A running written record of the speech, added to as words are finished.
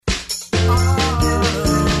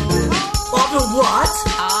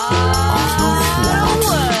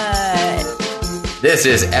This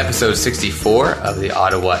is episode 64 of the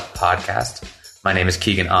Ottawhat podcast. My name is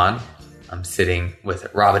Keegan On. I'm sitting with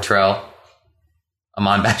Rob Atrell,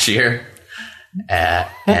 Aman Bashir,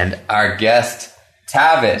 and our guest,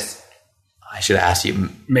 Tavis. I should have asked you.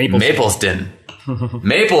 Maplesden.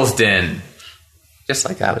 Maplesden. Just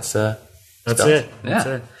like that. It's That's spelled. it. Yeah. That's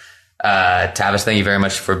it. Tavis, thank you very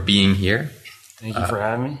much for being here. Thank you for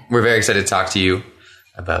having me. We're very excited to talk to you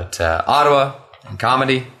about Ottawa and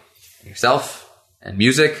comedy, and yourself and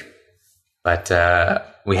music. But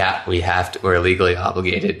we're legally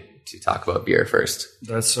obligated to talk about beer first.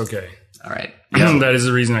 That's okay. All right. That is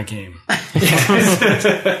the reason I came.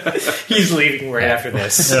 He's leaving right after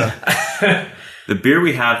this. Yeah. The beer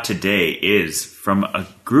we have today is from a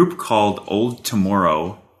group called Old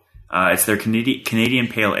Tomorrow. It's their Canadian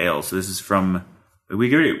Pale Ale. So this is from, we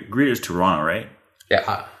agreed it was Toronto, right?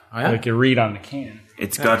 Yeah. Like a read on the can.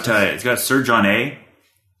 It's got Sir John A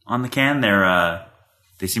on the can.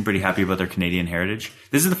 They seem pretty happy about their Canadian heritage.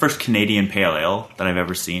 This is the first Canadian Pale Ale that I've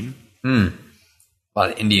ever seen. A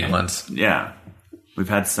lot of Indian ones. Yeah. We've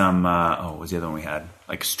had some, what was the other one we had?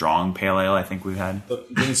 Like Strong Pale Ale, I think we've had.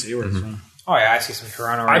 Didn't see where it's from. Oh, yeah, I see some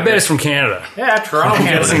Toronto. I bet it's from Canada. Yeah, Toronto.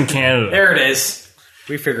 It's in Canada. There it is.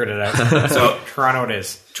 We figured it out. So, Toronto it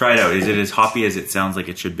is. Try it out. Is it as hoppy as it sounds like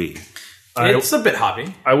it should be? It's a bit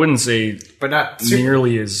hoppy. I wouldn't say But not super.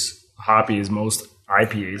 nearly as hoppy as most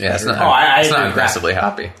IPAs. Yeah, it's not, I it's agree not with aggressively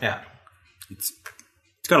hoppy. Yeah. It's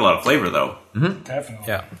got a lot of flavor, though. Definitely.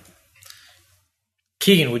 Yeah.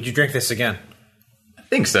 Keegan, would you drink this again? I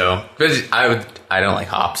think so. Because I don't like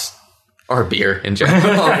hops or beer in general.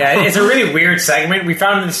 Yeah, it's a really weird segment. We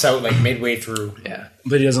found this out like midway through. Yeah.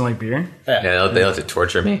 But he doesn't like beer? Yeah, they like to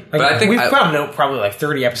torture me. Like, But I think we've found out probably like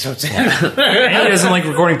 30 episodes in. And he doesn't like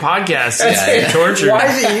recording podcasts. It's torture. Why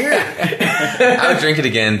is he here? I would drink it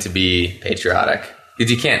again to be patriotic. Because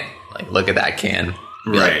you can't like look at that can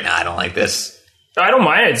and be Right. like, nah, I don't like this. I don't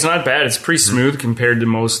mind it. It's not bad. It's pretty smooth compared to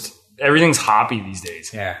most. Everything's hoppy these days.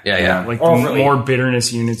 Yeah. Yeah. Like Oh, the really? more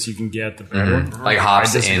bitterness units you can get, the better. Like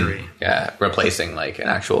hops I disagree. replacing like an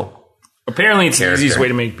actual. Apparently, it's the easiest Character. way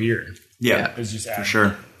to make beer. Yeah, It's just for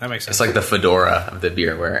sure. That makes sense. It's like the fedora of the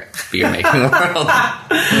beer making world.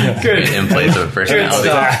 Good. In place of Good personality.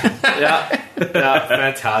 stuff. Yeah,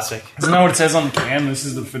 fantastic. Isn't that what it says on the can? This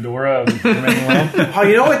is the fedora of the beer making world. Oh,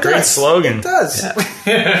 you know what? Great slogan. It does.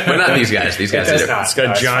 But not these guys. These guys It are does different. not. It's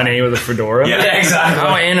got John A. with a fedora. Yeah. Yeah, exactly.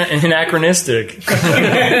 How anachronistic.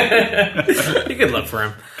 You could look for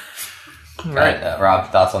him. All right,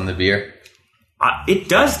 Rob, thoughts on the beer? It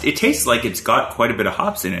does. It tastes like it's got quite a bit of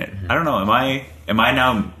hops in it. I don't know. Am I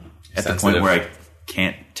now at the point Sensitive. where I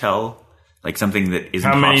can't tell like something that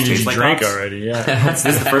isn't How many hops did tastes you like drink hops? already? Yeah. This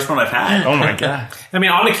is the first one I've had. Oh my god. I mean,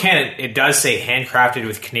 on the can, it does say handcrafted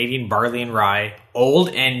with Canadian barley and rye, old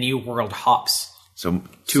and new world hops. So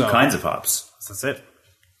two kinds of hops. So that's it.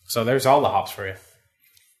 So there's all the hops for you.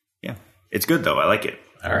 Yeah, it's good though. I like it.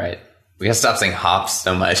 All right. We gotta stop saying hops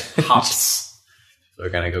so much. Hops. We're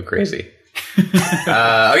gonna go crazy.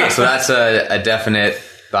 Okay, so that's a definite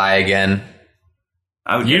buy again.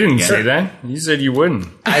 I would You get it didn't again. say that. You said you wouldn't.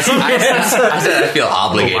 I said I feel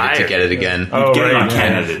obligated Liar. to get it again. Oh, Get it on right.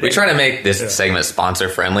 Canada Day. We try to make this segment sponsor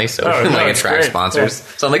friendly, so Oh, we no, like it's attract great. sponsors.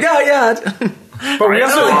 So I'm like, oh yeah. But we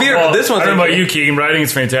also like beer, but this one's I don't know like- about you, Keegan, but I think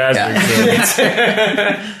it's fantastic.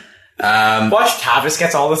 So. Watch Tavis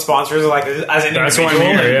gets all the sponsors like as an That's why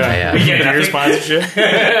individual. I'm here, yeah. Yeah. We get Beer nothing. sponsorship.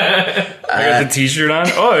 I got the t-shirt on.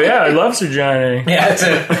 Oh, yeah, I love Sir John A. Yeah, that's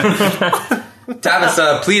it.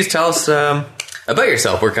 Tavis, please tell us about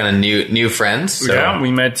yourself. We're kind of new friends. So. Yeah, we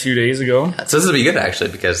met 2 days ago. So this will be good actually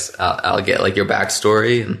because I'll get like your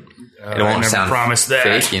backstory and it I won't never sound promised that.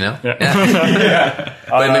 fake, you know. Yeah.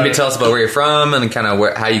 But maybe tell us about where you're from and kind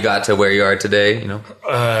of how you got to where you are today. You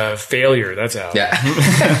know. Failure, that's how. Yeah.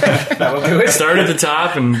 That'll do it. Start at the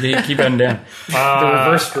top and keep heading down. The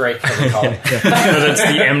reverse strike, as we call it. No, that's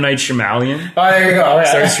the M. Night Shyamalan. Oh, there you go.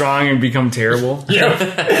 Start Yeah. strong and become terrible.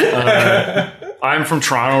 I'm from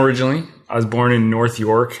Toronto originally. I was born in North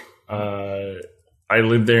York. I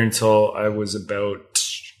lived there until I was about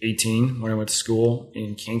 18 when I went to school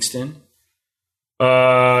in Kingston.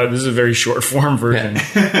 This is a very short form version.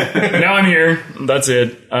 Now I'm here. That's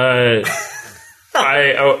it. I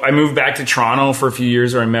moved back to Toronto for a few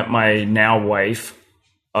years where I met my now wife.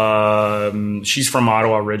 She's from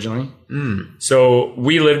Ottawa originally. So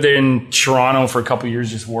we lived in Toronto for a couple of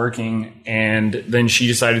years just working, and then she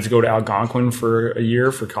decided to go to Algonquin for a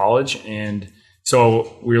year for college. And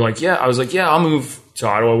so we were like, I was like, I'll move to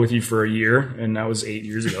Ottawa with you for a year, and that was 8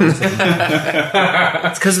 years ago. It's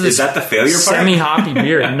because of this. Is that the failure part? Semi-hoppy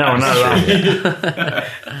beer. No, not at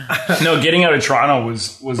all. No, getting out of Toronto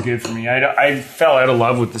was good for me. I fell out of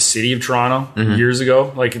love with the city of Toronto years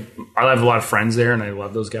ago. Like, I have a lot of friends there, and I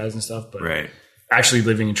love those guys and stuff. But actually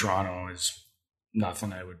living in Toronto is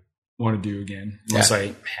nothing I would want to do again unless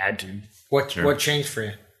I had to. What changed for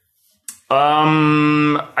you?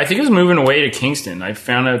 I think I was moving away to Kingston. I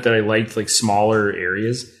found out that I liked like smaller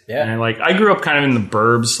areas. Yeah. And I grew up kind of in the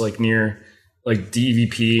burbs, like near like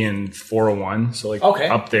DVP and 401. So like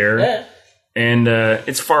up there. Yeah. And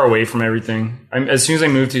it's far away from everything. As soon as I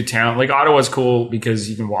moved to town, like Ottawa's cool because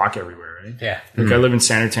you can walk everywhere, right? Yeah. Like I live in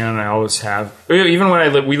Centertown and I always have. Even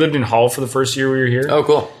when we lived in Hull for the first year we were here. Oh,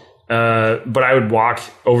 cool. But I would walk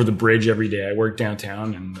over the bridge every day. I worked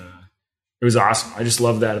downtown and it was awesome. I just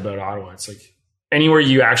love that about Ottawa. It's like anywhere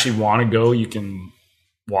you actually want to go, you can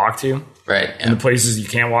walk to. Right. Yeah. And the places you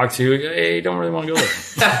can't walk to, you don't really want to go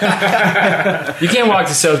there. You can't walk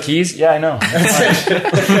to South Keys? Yeah, I know.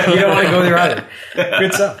 You don't want to go there either.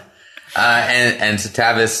 Good stuff. And so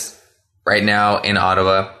Tavis, right now in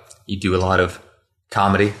Ottawa, you do a lot of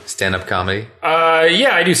comedy, stand-up comedy?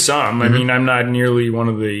 Yeah, I do some. I mean, I'm not nearly one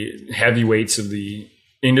of the heavyweights of the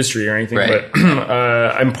industry or anything, but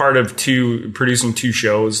I'm part of producing two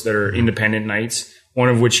shows that are independent nights. One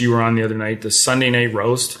of which you were on the other night, the Sunday Night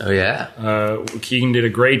Roast. Oh, yeah. Keegan did a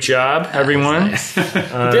great job, everyone. Nice.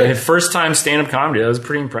 First time stand-up comedy. That was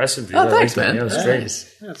pretty impressive. Dude. Oh, thanks, man. Yeah, that's great.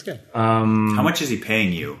 Nice. Yeah, that's good. How much is he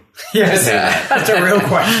paying you? Yes, that's a real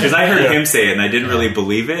question. Because I heard him say it, and I didn't really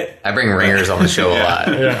believe it. I bring ringers on the show a lot.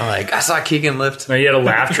 I'm like, I saw Keegan lift. No, he had a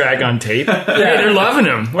laugh track on tape. Hey, they're loving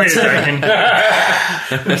him. Wait a second.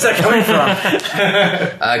 Where's that coming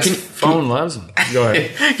from? Phone loves him. Go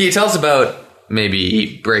ahead. Can you tell us about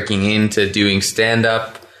maybe breaking into doing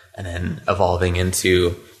stand-up and then evolving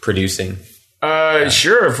into producing?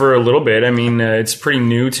 Sure, for a little bit. I mean, it's pretty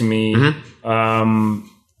new to me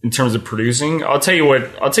in terms of producing. I'll tell you what.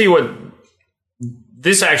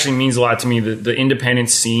 This actually means a lot to me. The independent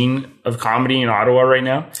scene of comedy in Ottawa right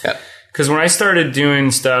now. Because when I started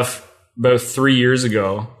doing stuff about 3 years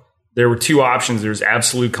ago, there were two options. There was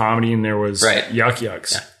Absolute Comedy and there was Yuck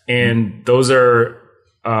Yucks, and those are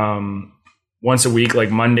once a week,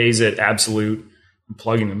 like Mondays at Absolute. I'm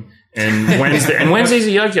plugging them. And Wednesdays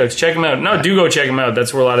at Yuck Yucks. Check them out. No, do go check them out.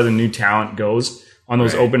 That's where a lot of the new talent goes on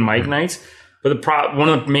those open mic nights. But one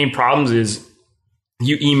of the main problems is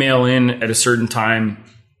you email in at a certain time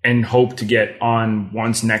and hope to get on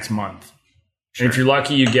once next month. Sure. And if you're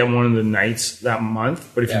lucky, you get one of the nights that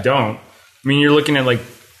month. But if you don't, I mean, you're looking at like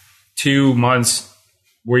 2 months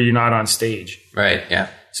where you're not on stage. Right, yeah.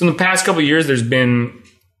 So in the past couple of years, there's been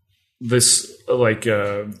this like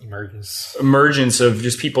emergence of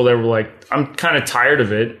just people that were like, I'm kind of tired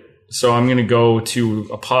of it, so I'm going to go to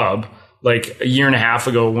a pub. Like a year and a half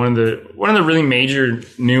ago, one of the really major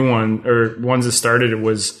new ones that started it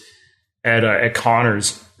was at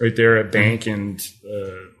Connor's right there at Bank and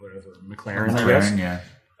McLaren, I guess. Yeah.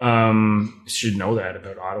 Should know that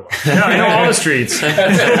about Ottawa. Yeah, I know all the streets.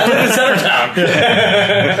 Centertown.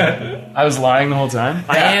 I was lying the whole time.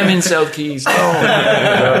 I am in South Keys. Can't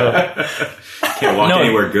walk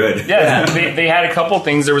anywhere good. Yeah, they had a couple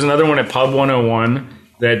things. There was another one at Pub 101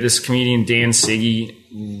 that this comedian Dan Siggy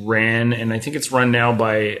ran, and I think it's run now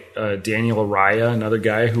by Daniel Araya, another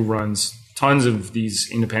guy who runs tons of these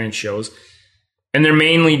independent shows. And they're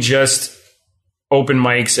mainly just open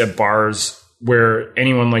mics at bars where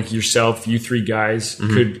anyone like yourself, you three guys,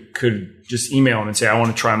 could just email them and say, I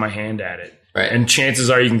want to try my hand at it. Right. And chances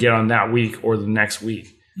are you can get on that week or the next week.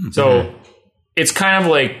 Mm-hmm. So it's kind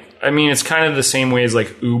of like, it's kind of the same way as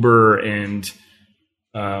like Uber and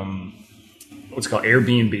what's it called,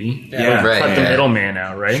 Airbnb. Yeah, right. Cut the middleman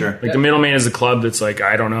out, right? Sure. Like the middleman is the club that's like,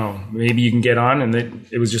 I don't know, maybe you can get on, and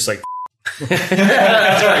it was just like, we're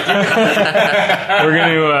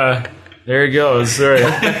gonna. There it goes. Sorry.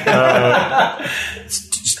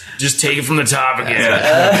 Just take it from the top again.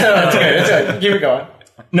 That's good. Keep it going.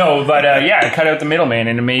 No, but I cut out the middleman,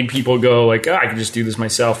 and it made people go like, I can just do this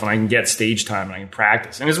myself, and I can get stage time, and I can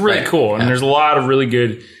practice, and it's really cool. And there's a lot of really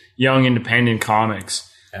good young independent comics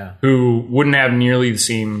who wouldn't have nearly the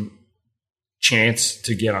same chance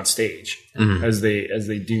to get on stage as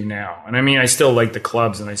they do now. And I mean, I still like the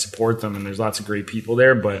clubs, and I support them, and there's lots of great people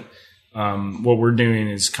there, but what we're doing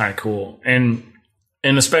is kind of cool. And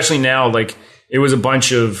especially now, like it was a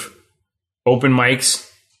bunch of open mics,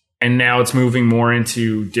 and now it's moving more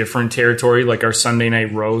into different territory. Like our Sunday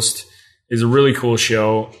Night Roast is a really cool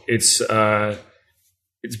show. It's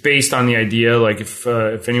based on the idea, like if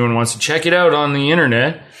anyone wants to check it out on the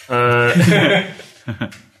internet,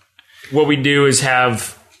 what we do is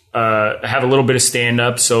have a little bit of stand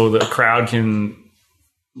up so the crowd can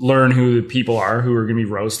learn who the people are who are going to be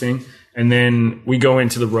roasting. And then we go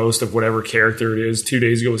into the roast of whatever character it is. 2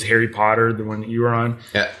 days ago was Harry Potter, the one that you were on.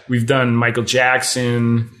 Yeah. We've done Michael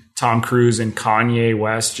Jackson, Tom Cruise, and Kanye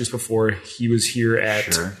West just before he was here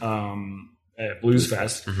at Blues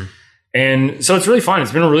Fest. Mm-hmm. And so it's really fun.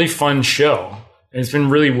 It's been a really fun show. And it's been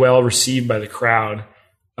really well received by the crowd.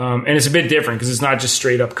 And it's a bit different because it's not just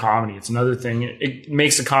straight up comedy. It's another thing. It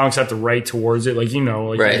makes the comics have to write towards it. Like,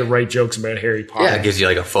 the right jokes about Harry Potter. Yeah, it gives you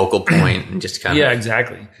like a focal point and just kind of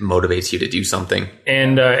exactly motivates you to do something.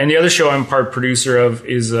 And the other show I'm part producer of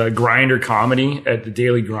is Grinder Comedy at the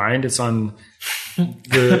Daily Grind. It's on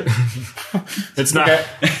the... It's not...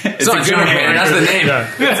 It's not Junior Man. That's the name.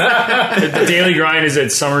 The Daily Grind is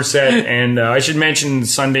at Somerset. And I should mention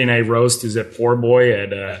Sunday Night Roast is at Poor Boy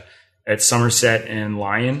at Somerset and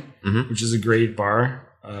Lion, which is a great bar,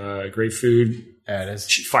 great food. Yeah, it is.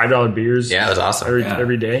 $5 beers. Yeah, it was awesome.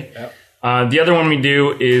 Every day. Yep. The other one we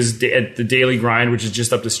do is at the Daily Grind, which is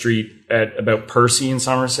just up the street at about Percy in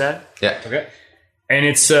Somerset. Yeah. Okay. And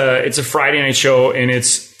it's a Friday night show, and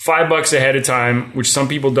it's $5 ahead of time, which some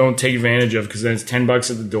people don't take advantage of because then it's $10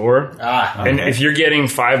 at the door. And if you're getting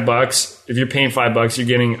 $5, if you're paying $5, you're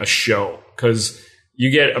getting a show because you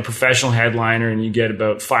get a professional headliner and you get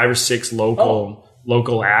about 5 or 6 local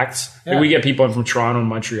acts. Yeah. And we get people in from Toronto and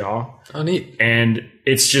Montreal. Oh, neat. And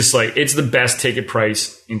it's just like, it's the best ticket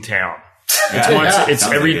price in town. It's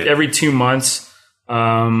every 2 months.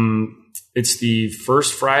 It's the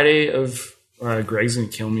first Friday of, Greg's going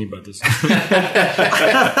to kill me about this.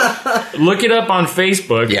 Look it up on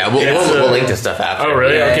Facebook. Yeah, we'll link to stuff after. Oh,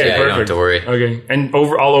 really? Yeah, okay, yeah, perfect. you don't have to worry. Okay. And I'll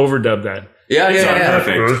overdub that. Yeah.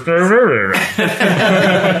 Perfect.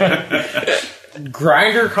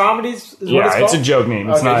 Grinder Comedies is what it's called? It's a joke name.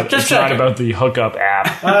 It's Okay, not. just It's not checking. about the hookup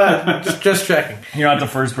app. Just checking. You're not the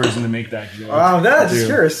first person to make that joke. Oh, that's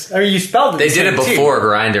curious. I mean, you spelled it. They did it before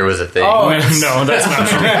Grindr was a thing. Oh, No, that's not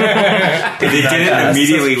true. They did it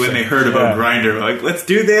immediately when they heard about Grindr. Like, let's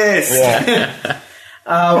do this. Yeah.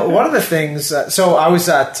 One of the things. So I was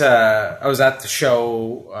at the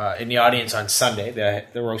show in the audience on Sunday,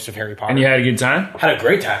 the roast of Harry Potter. And you had a good time? Had a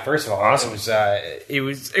great time. First of all, Awesome. It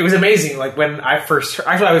was amazing. Like when I first,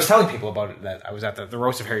 actually, I was telling people about it that I was at the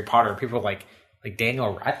roast of Harry Potter. People were like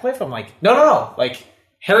Daniel Radcliffe. I'm like, no, like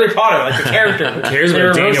Harry Potter, like the character. Who cares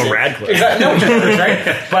about Daniel Radcliffe? Exactly. No, right?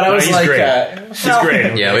 But I was he's like, great. He's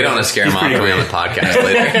great. Yeah, we don't want to scare him off coming on the podcast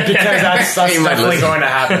later. because that's He might definitely listen. going to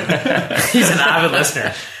happen. He's an avid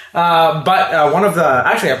listener. But one of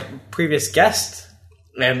a previous guest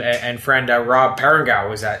and friend, Rob Parangau,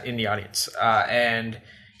 was in the audience. And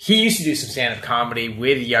he used to do some stand-up comedy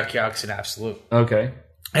with Yuck Yucks and Absolute. Okay.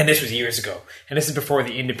 And this was years ago. And this is before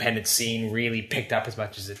the independent scene really picked up as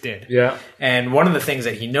much as it did. Yeah. And one of the things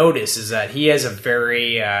that he noticed is that he has a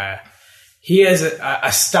very... he has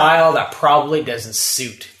a style that probably doesn't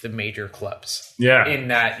suit the major clubs. Yeah. In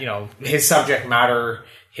that, his subject matter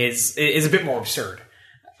is a bit more absurd.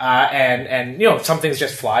 And some things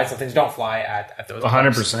just fly, some things don't fly at those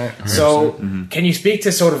 100%. So can you speak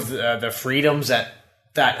to sort of the freedoms that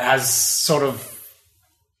has sort of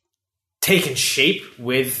taken shape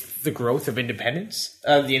with the growth of independence,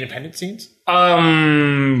 the independent scenes?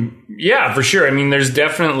 Yeah, for sure. I mean, there's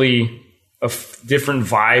definitely a different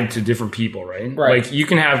vibe to different people, right? Right. Like you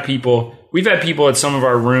can have people, we've had people at some of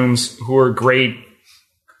our rooms who are great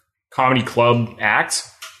comedy club acts,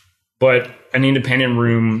 but an independent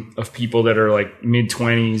room of people that are like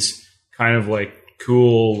mid-20s, kind of like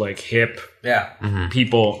cool, like hip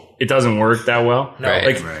people, it doesn't work that well. No. Right.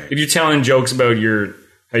 Like if you're telling jokes about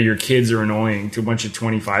how your kids are annoying to a bunch of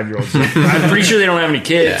 25-year-olds, I'm pretty sure they don't have any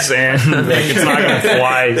kids, and like it's not going to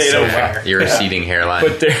fly so well. Your receding hairline.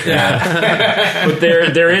 But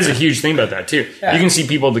there is a huge thing about that too. Yeah. You can see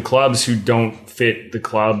people at the clubs who don't fit the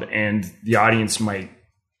club, and the audience might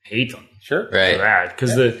hate them Sure. Right. for that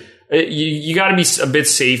because you got to be a bit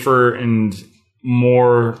safer and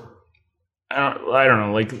more. I don't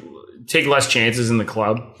know, like take less chances in the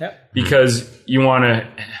club because you want to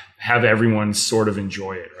have everyone sort of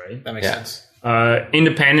enjoy it, right? That makes sense.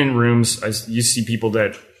 Independent rooms, you see people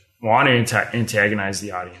that want to antagonize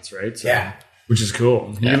the audience, right? So, Yeah. Which is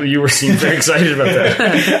cool. You seem very excited about that.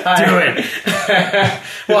 Do it.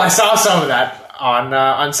 Well, I saw some of that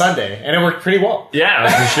on Sunday, and it worked pretty well.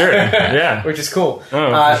 Yeah, for sure. Yeah. Which is cool.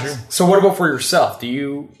 Oh, for sure. So what about for yourself? Do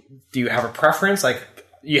you have a preference? Like,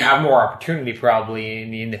 you have more opportunity probably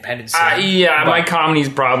in the independent scene. Yeah, my comedy's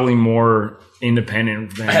probably more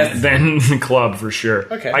independent than the club for sure.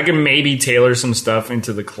 Okay. I can maybe tailor some stuff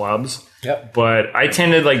into the clubs. Yep. But I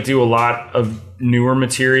tend to like do a lot of newer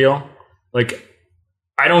material. Like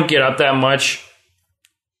I don't get up that much.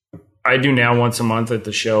 I do now once a month at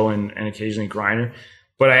the show and occasionally Grindr.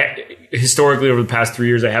 But historically over the past 3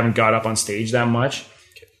 years, I haven't got up on stage that much.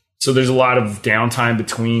 So there's a lot of downtime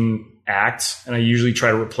between acts, and I usually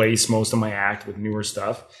try to replace most of my act with newer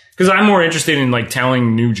stuff because I'm more interested in like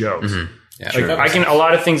telling new jokes. Mm-hmm. Yeah, like, sure. I can a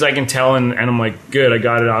lot of things I can tell, and I'm like, good, I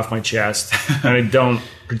got it off my chest, and I don't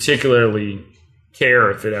particularly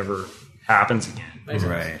care if it ever happens again.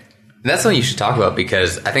 Right. That's something you should talk about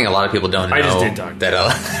because I think a lot of people don't know I just did talk that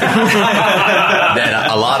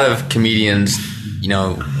a lot of comedians, you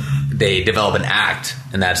know, they develop an act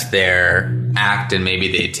and that's their act, and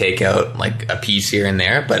maybe they take out like a piece here and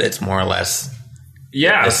there, but it's more or less the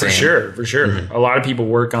for same. sure. Mm-hmm. A lot of people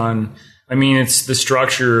work on. I mean, it's the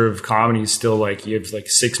structure of comedy is still like you have like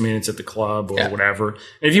 6 minutes at the club or whatever. And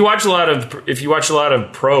if you watch a lot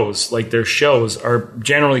of pros, like their shows are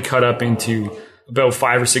generally cut up into about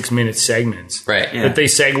 5 or 6 minute segments, right? That they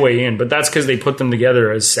segue in, but that's because they put them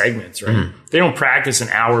together as segments, right? Mm-hmm. They don't practice an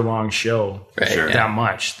hour-long show Right,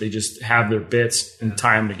 much. They just have their bits and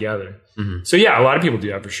tie them together. Mm-hmm. So yeah, a lot of people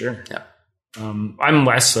do that for sure. Yeah. I'm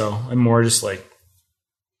less so. I'm more just like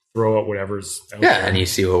throw out whatever's out there. And you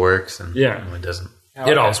see what works and what doesn't.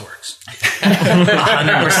 It always works.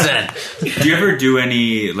 100%. Do you ever do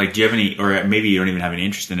any, like, do you have any, or maybe you don't even have any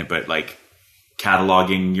interest in it, but like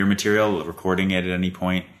cataloging your material, recording it at any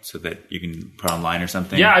point so that you can put online or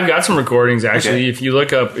something? Yeah, I've got some recordings actually. Okay. If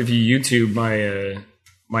you YouTube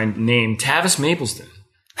my name, Tavis Maplesden.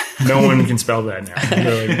 No one can spell that now.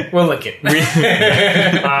 Like, We'll lick it.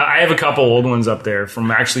 I have a couple old ones up there from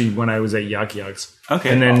actually when I was at Yuck Yucks. Okay.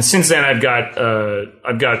 And then since then, I've got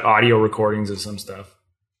audio recordings of some stuff,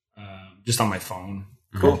 just on my phone,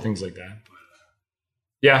 things like that. But,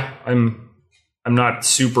 yeah, I'm not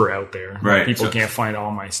super out there. Right. People can't find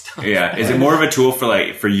all my stuff. Yeah. Is it more of a tool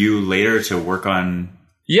for you later to work on?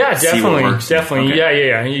 Yeah, see what works? definitely. Okay.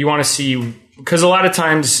 Yeah. You want to see, because a lot of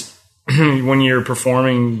times when you're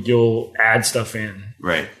performing, you'll add stuff in.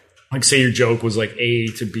 Right. Like say your joke was like A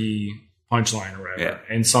to B punchline or whatever,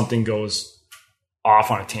 and something goes off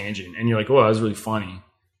on a tangent, and you're like, "Oh, that was really funny."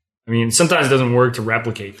 I mean, sometimes it doesn't work to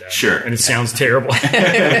replicate that, Sure, and it sounds terrible.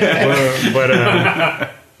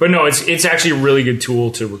 but no, it's actually a really good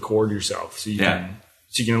tool to record yourself, so you can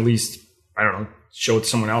at least, I don't know, show it to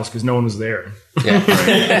someone else because no one was there. Yeah. Right.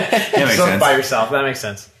 That makes So sense. by yourself. That makes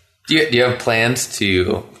sense. Do you have plans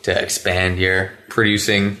to expand your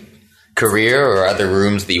producing career, or other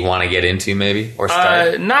rooms that you want to get into, maybe, or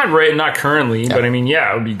start? Not currently, but I mean, it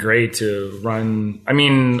would be great to run. I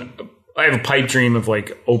mean, I have a pipe dream of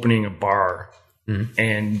like opening a bar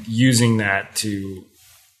and using that to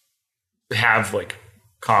have like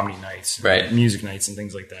comedy nights, Right. music nights, and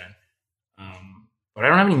things like that. But I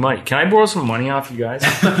don't have any money. Can I borrow some money off you guys?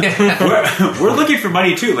 We're looking for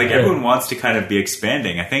money too. Like everyone wants to kind of be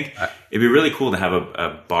expanding. I think it'd be really cool to have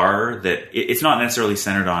a bar that it's not necessarily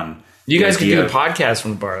centered on. You guys could do idea a podcast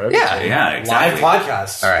from the bar. That'd be Yeah. great. Yeah, exactly. Live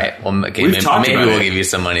podcast. All right. Well, okay, We've maybe talked about we'll it. give you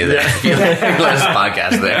some money there. If you let us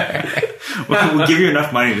podcast there. We'll give you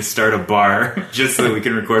enough money to start a bar just so that we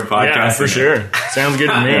can record podcasts. Yeah, for sure. Sounds good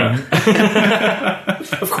to me.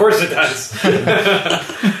 Of course it does.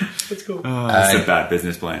 That's cool. That's a bad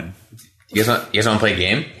business plan. You guys want to play a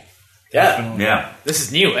game? Yeah. Yeah. This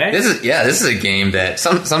is new, eh? This is a game that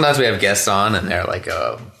sometimes we have guests on and they're like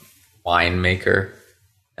a winemaker,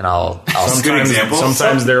 and I'll Good example.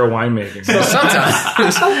 Sometimes they're a winemaker.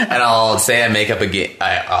 sometimes and I'll say I make up a game.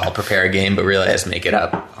 I'll prepare a game, but really I just make it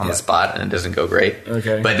up on the spot, and it doesn't go great.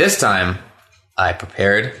 Okay. But this time I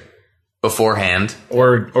prepared beforehand.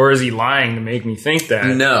 Or is he lying to make me think that?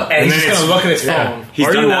 No. And he's then just going to it's- look at his phone. He's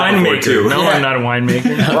Are done you a that before, winemaker? too. No, Yeah. I'm not a winemaker.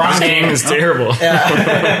 This game is terrible.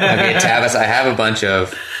 Okay, Tavis, I have a bunch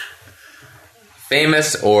of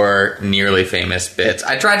famous or nearly famous bits.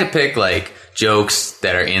 I tried to pick like jokes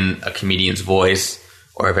that are in a comedian's voice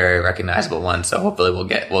or a very recognizable one, so hopefully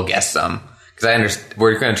we'll guess some, because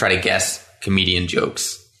we're going to try to guess comedian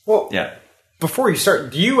jokes. Well, Yeah. before you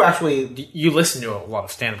start, do you listen to a lot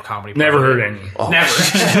of stand-up comedy? Never heard any.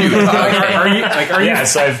 Never. Are you?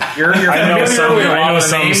 Yes, You're I know familiar some. with a lot I know of the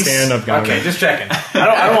some names? stand-up comedy. Okay, just checking.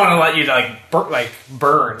 I don't want to let you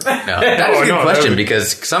burn. No, that's a good no, question, that-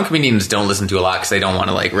 because some comedians don't listen to a lot because they don't want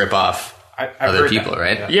to like rip off I've other heard people, that.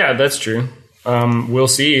 right? Yeah, that's true. We'll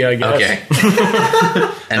see, I guess. Okay.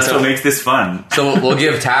 And That's so what makes this fun. So we'll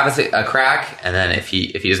give Tavis a crack, and then if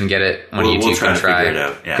he doesn't get it, one of you two can try. Figure it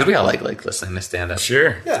out. Yeah. Because we all like listening to stand up.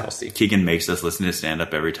 Sure. Yeah. We'll see. Keegan makes us listen to stand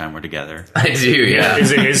up every time we're together. I do, yeah.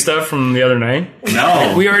 Is it his stuff from the other night?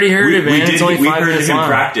 No, We already heard it, man. It's only 5 heard minutes him long.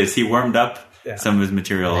 practice. He warmed up some of his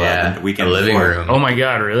material Yeah, the weekend the living before. room. Oh my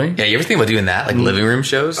god, really? Yeah, you ever think about doing that, like living room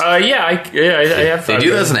shows? I have. They thought do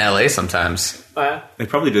about those it. in LA sometimes. They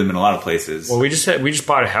probably do them in a lot of places. Well, we just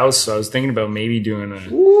bought a house, so I was thinking about maybe doing a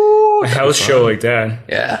house show like that.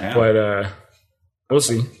 Yeah. But we'll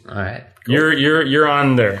see. All right. You're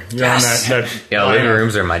on there. You're Yes. on that. Yeah, living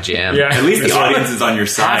rooms are my jam. Yeah. At least the audience is on your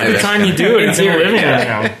Half side. the time you do it, it's in the living room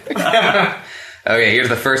now. Okay, here's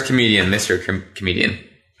the first comedian, Mr. Comedian.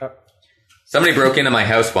 Somebody broke into my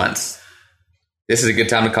house once. This is a good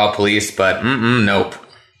time to call police, but nope.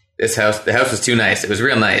 The house was too nice. It was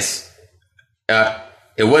real nice.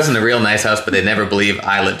 It wasn't a real nice house, but they'd never believe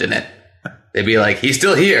I lived in it. They'd be like, he's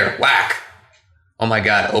still here. Whack. Oh my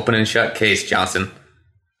God. Open and shut case, Johnson.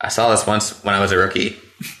 I saw this once when I was a rookie.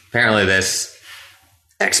 Apparently this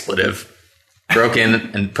expletive broke in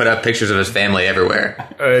and put up pictures of his family everywhere.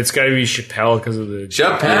 It's got to be Chappelle because of the...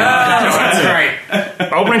 Chappelle. That's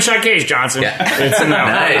right. Open and shut case, Johnson. Yeah. It's in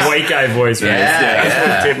that Nice. white guy voice, right? Yeah, That's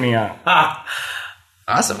yeah. what tipped me off.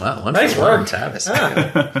 Awesome. Well, one Nice for one, work. Tavis.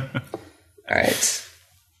 All right.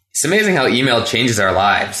 It's amazing how email changes our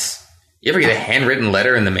lives. You ever get a handwritten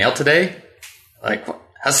letter in the mail today? Like,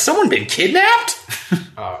 has someone been kidnapped?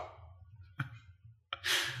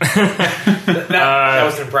 That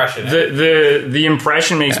was an impression. The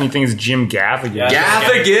impression makes me think it's Jim Gaffigan. Yeah.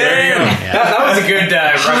 Gaffigan! There you go. That was a good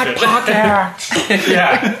impression.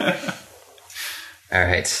 Yeah. All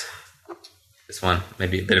right. This one,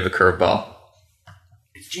 maybe a bit of a curveball.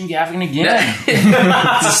 It's Jim Gaffigan again.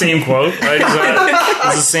 It's the same quote, right?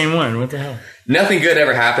 It's the same one. What the hell? Nothing good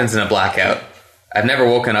ever happens in a blackout. I've never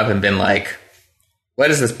woken up and been like,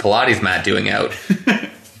 what is this Pilates mat doing out?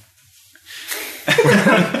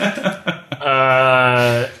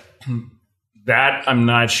 That I'm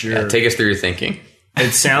not sure. Yeah, take us through your thinking.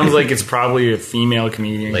 It sounds like it's probably a female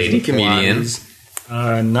comedian. Lady comedians.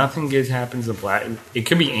 Nothing good happens in black. It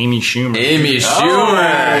could be Amy Schumer. Amy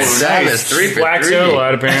Schumer. That is 3 for 3. Blacks out a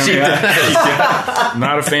lot, apparently.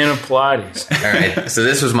 Not a fan of Pilates. All right. So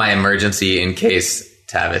this was my emergency in case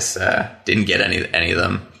Tavis didn't get any of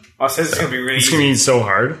them. Oh, so this is going to be really It's easy. going to be so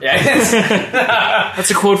hard. Yeah.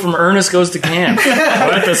 That's a quote from Ernest Goes to Camp.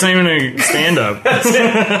 What? That's not even a stand-up.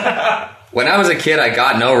 When I was a kid, I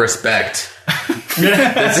got no respect.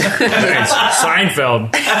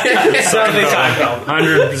 Seinfeld. Something Seinfeld.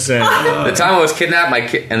 100%. The time I was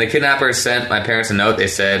kidnapped, and the kidnappers sent my parents a note. They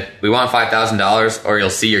said, "We want $5,000, or you'll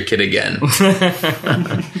see your kid again."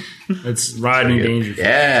 It's Rodney Dangerfield.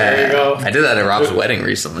 Yeah, There you go. I did that at Rob's wedding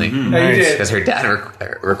recently Oh, you Nice. did. because her dad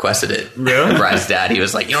requested it. Really? The bride's dad. He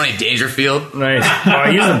was like, "You don't need Dangerfield." Nice. Oh,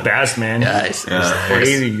 he's the best, man. Nice.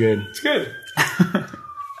 Crazy good. It's good.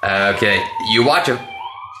 Okay, you watch a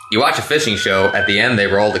fishing show. At the end, they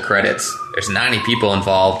roll the credits. There's 90 people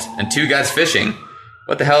involved and 2 guys fishing.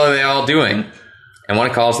 What the hell are they all doing? And one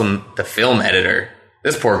calls them the film editor.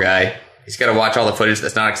 This poor guy, he's got to watch all the footage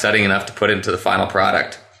that's not exciting enough to put into the final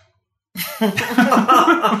product.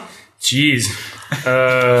 Jeez.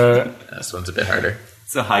 This one's a bit harder.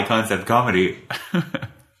 It's a high concept comedy.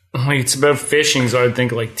 Like it's about fishing, so I'd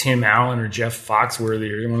think like Tim Allen or Jeff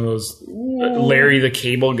Foxworthy or one of those Larry the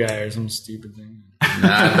Cable Guy or some stupid thing.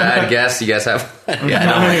 Not a bad guess. You guys have I don't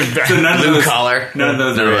like So none of blue those, collar. none of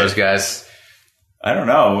those None are of it. those guys. I don't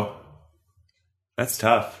know. That's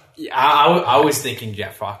tough. Yeah, I was thinking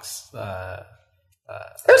Jeff Fox.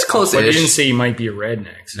 That's close. But you didn't say you might be a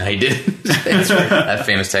redneck. No, he didn't. That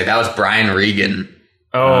famous type. That was Brian Regan.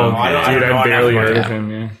 Oh, I don't dude, know. I barely I heard know. of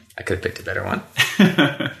him, yeah. I could have picked a better one.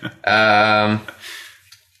 I've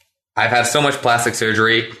had so much plastic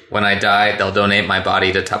surgery. When I die, they'll donate my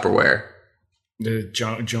body to Tupperware. The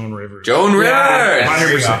Joan Rivers. Joan Rivers!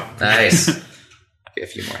 There you go. Nice. A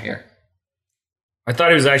few more here. I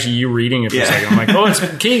thought it was actually you reading it for Yeah. a second. I'm like, oh, it's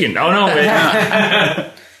Keegan. Oh, no.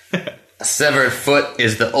 A severed foot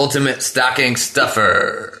is the ultimate stocking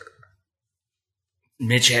stuffer.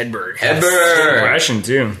 Mitch Hedberg. Hedberg. Impression,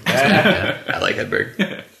 too. I like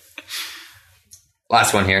Hedberg.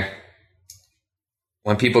 Last one here.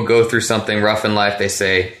 When people go through something rough in life, they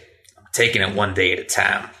say, I'm taking it one day at a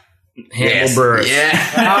time. Yes. Handleburg. Yeah.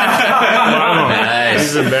 Wow. Nice. This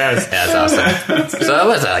is the best. Yeah, that's awesome. So that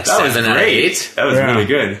was like That was 7 out of great. 8. That was Yeah. really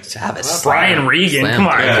good. Tavis. Brian Regan. Slam Come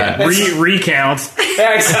on. dunk. Recount.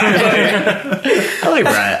 Yeah, exactly. I like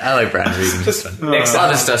Brian Regan. Just A lot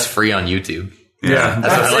of this stuff's free on YouTube. Yeah.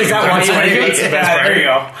 That's like that one. Yeah, there you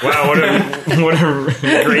go. Wow, what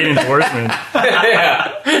a great endorsement.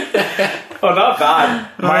 Yeah. Oh, not bad.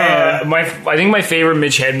 I think my favorite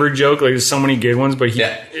Mitch Hedberg joke, like there's so many good ones, but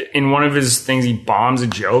in one of his things, he bombs a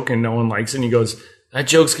joke and no one likes it. And he goes, that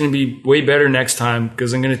joke's going to be way better next time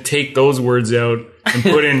because I'm going to take those words out and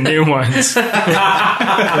put in new ones. This is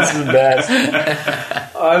the best.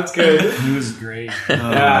 Oh, that's good. He was great.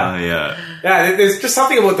 Yeah. Yeah, there's just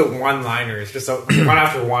something about the one-liners, just one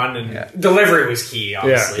after one, and delivery was key,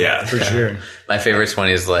 obviously. Yeah, for sure. My favorite one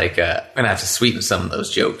is like, I'm going to have to sweeten some of those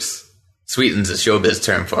jokes. Sweeten's a showbiz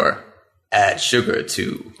term for add sugar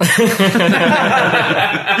to.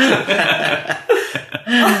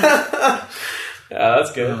 Yeah,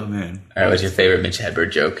 that's good. Oh, man. All right, what's your favorite Mitch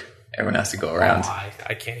Hedberg joke? Everyone has to go around.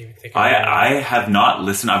 I can't even think of it. I have not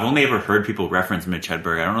listened. I've only ever heard people reference Mitch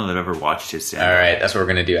Hedberg. I don't know that I've ever watched his stand-up. All right, that's what we're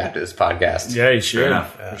going to do after this podcast. Yeah, you should.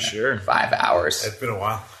 enough. For sure. 5 hours. It's been a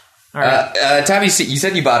while. Tavis, you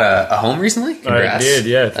said you bought a home recently? Congrats. I did,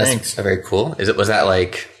 yeah, That's thanks. very cool. Was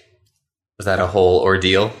that a whole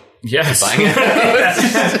ordeal? Yes. Buying it?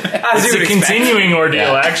 It's a continuing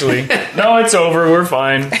ordeal, actually. No, it's over. We're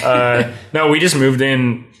fine. No, we just moved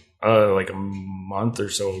in like a month or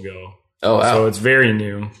so ago. Oh, wow. So it's very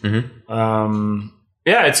new. Mm-hmm.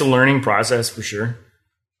 Yeah, it's a learning process for sure.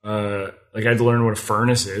 Like I had to learn what a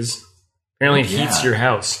furnace is. Apparently, it heats your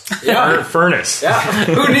house. Yeah. Furnace. Yeah.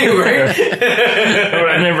 Who knew, right?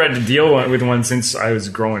 I never had to deal with one since I was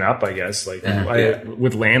growing up, I guess. Like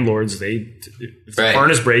with landlords, if the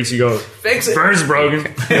furnace breaks, you go, Fix it. Furnace broken.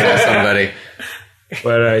 Call somebody.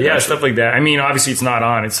 But stuff like that. I mean, obviously it's not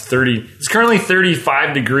on. It's currently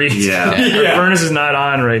 35 degrees. Yeah. The furnace is not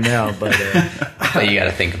on right now, but But you got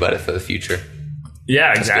to think about it for the future.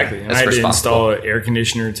 yeah, exactly. good. And That's I had to responsible. install an air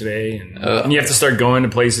conditioner today, and you have to start going to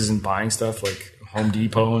places and buying stuff like Home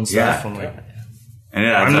Depot and stuff. Yeah. I'm like, And it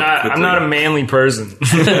adds up I'm quickly. not a manly person.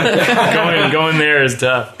 going there is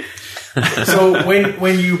tough. So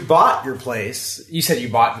when you bought your place, you said you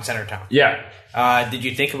bought in Centertown. Yeah. Did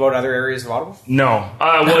you think about other areas of Ottawa? No.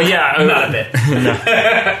 Well, yeah. Not a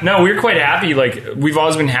bit. No, we were quite happy. Like, we've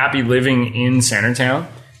always been happy living in Centertown,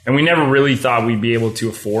 and we never really thought we'd be able to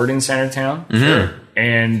afford in Centertown. Mm-hmm.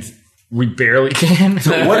 And we barely can. What's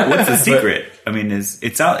the secret? I mean, there's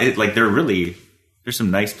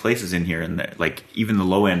some nice places in here, and like even the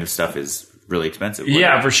low end of stuff is really expensive.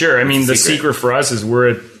 Yeah, for sure. I mean, the secret? secret for us is we're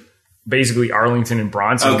at basically Arlington and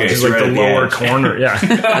Bronson, Okay, which is so like right the at the lower edge. corner.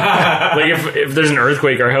 Yeah. Like if there's an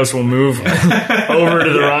earthquake, our house will move over to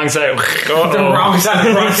the wrong side. The wrong side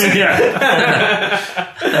of Bronson. Yeah.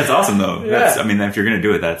 That's awesome, though. That's, I mean, if you're going to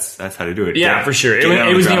do it, that's how to do it. Yeah, Get- for sure. get it on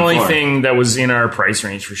It was the ground only floor. thing that was in our price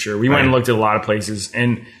range for sure. We went and looked at a lot of places.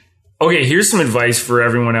 And okay, here's some advice for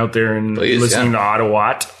everyone out there and Please, listening to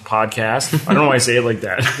Ottawhat podcast. I don't know why I say it like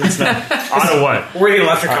that. It's not Ottawhat. We're the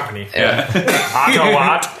electric company.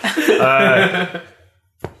 Ottawhat.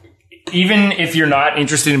 Even if you're not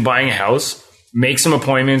interested in buying a house, make some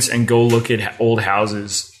appointments and go look at old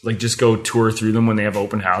houses. Like, just go tour through them when they have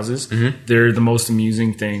open houses. Mm-hmm. They're the most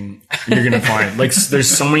amusing thing you're going to find. Like, there's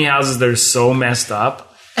so many houses that are so messed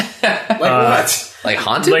up. Like what? Like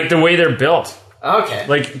haunted? Like, the way they're built. Okay.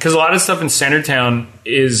 Like, because a lot of stuff in Centertown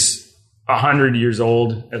is 100 years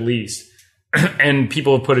old, at least. And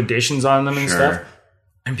people have put additions on them and stuff.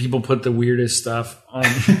 And people put the weirdest stuff on.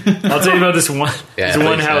 I'll tell you about this one. Yeah, This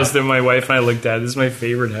one please, house that my wife and I looked at. This is my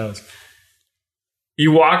favorite house.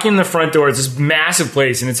 You walk in the front door. It's this massive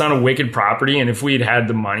place, and it's on a wicked property. And if we had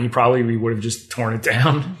the money, probably we would have just torn it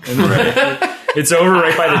down. And it's over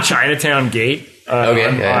right by the Chinatown gate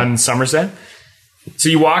on Somerset. So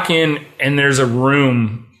you walk in, and there's a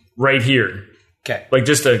room right here. Okay. Like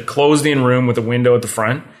just a closed-in room with a window at the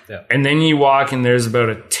front. Yeah. And then you walk, and there's about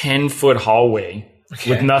a 10-foot hallway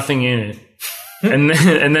with nothing in it. And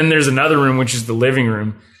then there's another room, which is the living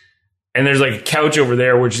room. And there's like a couch over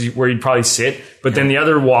there, which is where you'd probably sit. But then the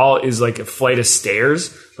other wall is like a flight of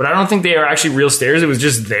stairs. But I don't think they are actually real stairs. It was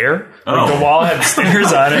just there. Like the wall had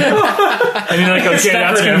stairs on it. And you're like, okay,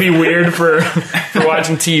 that's going to be weird for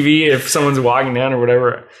watching TV if someone's walking down or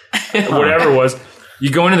whatever it was. You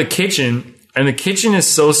go into the kitchen, and the kitchen is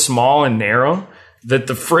so small and narrow that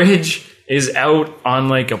the fridge is out on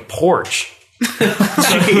like a porch.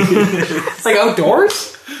 It's like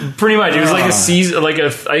outdoors? Pretty much. It was like a season,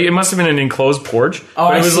 it must have been an enclosed porch.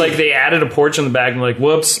 But it was like they added a porch on the back and like,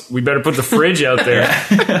 whoops, we better put the fridge out there.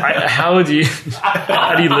 How do you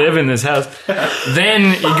live in this house?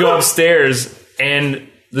 Then you go upstairs, and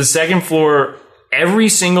the second floor, every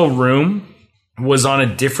single room was on a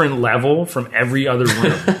different level from every other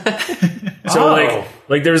room. So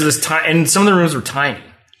like there was this and some of the rooms were tiny.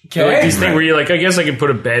 Like these things where you're like, I guess I could put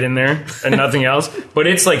a bed in there and nothing else, but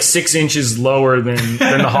it's like 6 inches lower than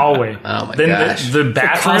the hallway. Oh my then gosh. The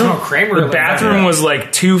bathroom was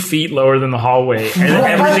like 2 feet lower than the hallway, and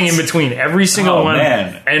everything in between, every single one.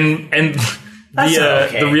 Man. And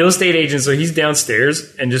the real estate agent, so he's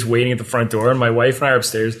downstairs and just waiting at the front door, and my wife and I are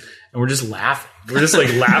upstairs, and we're just laughing. We're just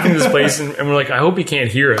like laughing at this place, and we're like, I hope he can't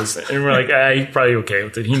hear us. And we're like, he's probably okay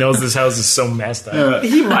with it. He knows this house is so messed up.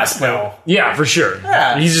 He must know. Yeah, for sure.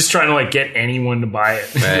 Yeah. He's just trying to like get anyone to buy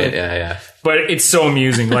it. Right, yeah. But it's so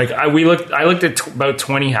amusing. Like I looked at about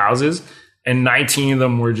 20 houses, and 19 of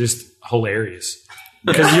them were just hilarious.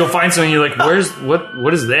 Because you'll find something, you're like,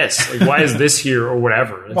 what is this? Like, why is this here or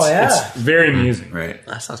whatever? It's very amusing. Right.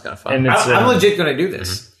 That sounds kind of fun. And it's, I'm legit going to do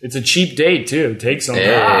this. it's a cheap date too. Take some.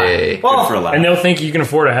 Hey. Well, Good for a laugh. And they'll think you can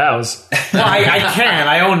afford a house. well, I can.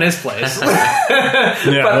 I own this place. Yeah,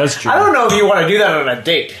 that's true. I don't know if you want to do that on a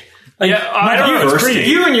date. Like, I don't know. It's pretty.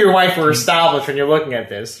 you and your wife were established when you're looking at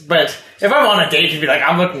this. But if I'm on a date, you'd be like,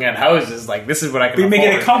 I'm looking at houses. Like, this is what I can We afford.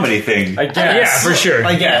 make it a comedy thing. I guess. Yeah, for sure.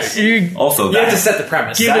 I guess. You Also, have to set the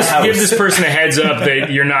premise. Give this person a heads up that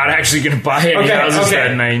you're not actually going to buy any houses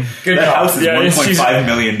that night. Good that call. house is Yeah, $1.5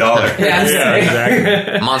 million. Yeah,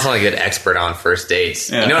 exactly. Mon's only a good expert on first dates.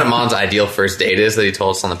 You know what Mon's ideal first date is that he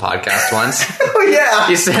told us on the podcast once? Oh, yeah.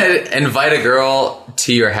 He said, invite a girl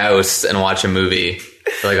to your house and watch a movie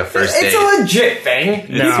for like a first date. It's a legit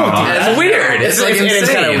thing. No, It's weird. It's like it is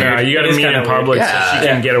kinda insane. weird. no, you got It to is meet in kinda public weird. so she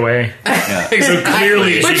can get away. So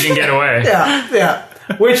clearly she can get away. Yeah.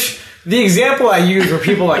 Which, the example I used were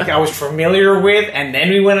people like I was familiar with, and then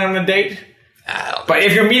we went on a date. I don't But know.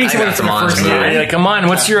 if you're meeting I someone got for the Mon's first mood. Yeah, time, you're like, come on,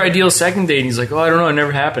 what's your ideal second date? And he's like, oh, I don't know, it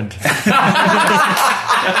never happened.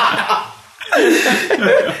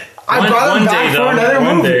 I brought them back for another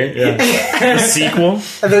movie. Day, yeah. The sequel.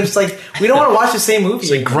 And they're just like, we don't want to watch the same movie.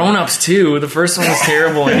 Like Grown Ups 2. The first one was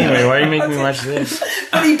terrible anyway. Why are you making me watch this?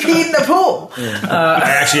 But he peed in the pool.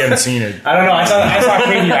 I actually haven't seen it. I don't know. I saw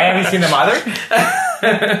Katie. I haven't seen them either.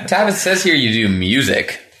 Tavis says here you do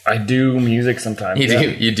music. I do music sometimes.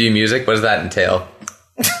 You do music? What does that entail?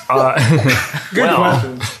 Good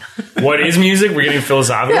question. What is music? We're getting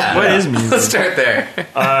philosophical. What is music? Let's start there.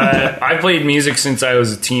 I played music since I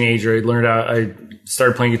was a teenager. I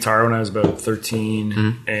started playing guitar when I was about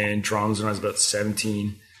 13 and drums when I was about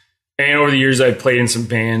 17. And over the years, I played in some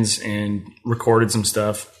bands and recorded some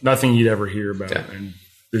stuff. Nothing you'd ever hear about. Yeah. And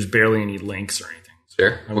there's barely any links or anything.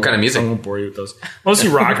 Sure. What kind of music? I won't bore you with those. Mostly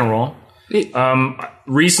rock and roll.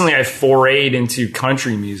 Recently, I forayed into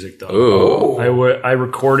country music, though. Ooh. I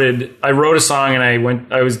wrote a song, and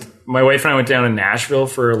my wife and I went down to Nashville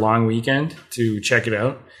for a long weekend to check it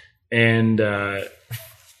out. And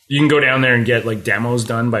you can go down there and get like demos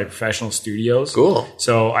done by professional studios. Cool.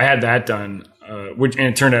 So I had that done, and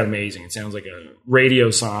it turned out amazing. It sounds like a radio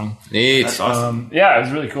song. Neat. That's awesome. Yeah, it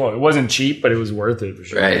was really cool. It wasn't cheap, but it was worth it for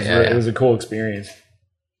sure. Right, It was a cool experience.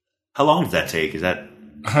 How long does that take? Is that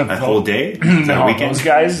a whole day? Is that a No, weekend? those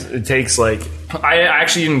guys, it takes like... I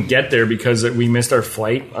actually didn't get there because we missed our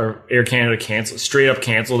flight. Our Air Canada straight up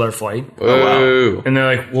canceled our flight. Whoa. And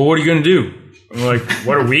they're like, well, what are you going to do? And we're like,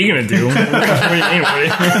 what are we going to do? What do you mean?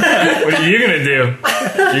 What are you going to do?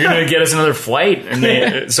 You're going to get us another flight.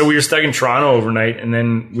 And so we were stuck in Toronto overnight, and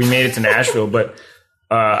then we made it to Nashville. But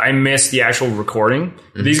I missed the actual recording.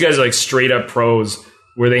 These guys are like straight up pros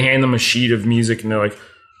where they hand them a sheet of music, and they're like,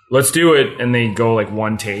 let's do it. And they go like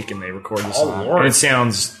one take, and they record the song. Lord. And it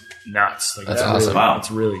sounds nuts. Like, That's it's awesome. Really, Wow.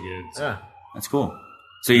 It's really good. Yeah. That's cool.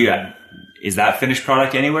 So is that finished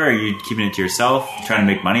product anywhere? Or are you keeping it to yourself, trying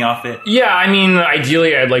to make money off it? Yeah, I mean,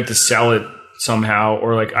 ideally, I'd like to sell it somehow,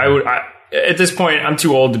 or like at this point, I'm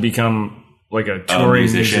too old to become like a touring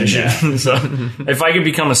musician. musician, So if I could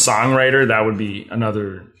become a songwriter, that would be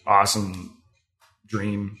another awesome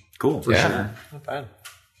dream. Cool. Yeah. Not bad.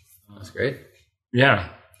 That's great. Yeah.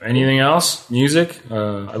 Anything else? Music? I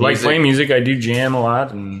like Music. playing music. I do jam a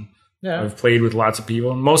lot, and Yeah. I've played with lots of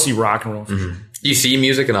people, mostly rock and roll. For sure. Do you see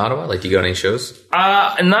music in Ottawa? Like, do you go to any shows?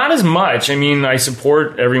 Not as much. I mean, I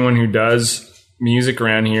support everyone who does music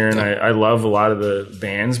around here, and I love a lot of the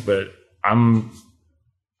bands, but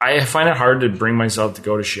I find it hard to bring myself to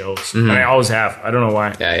go to shows, and I always have. I don't know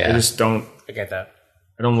why. Yeah. I just don't. I get that.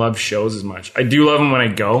 I don't love shows as much. I do love them when I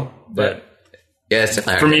go, but Yeah, it's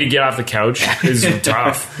definitely for hard. me to get off the couch is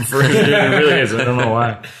tough. It really is. I don't know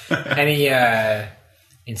why. Any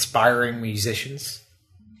inspiring musicians?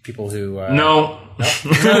 People who No. All up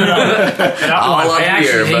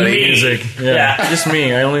here, hate buddy. Music. Yeah. Just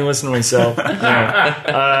me. I only listen to myself.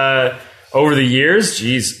 Yeah. Over the years,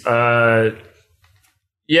 geez. Yeah,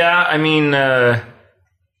 I mean,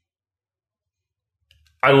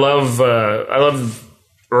 I love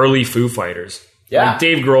early Foo Fighters. Yeah. Like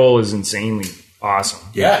Dave Grohl is insanely awesome.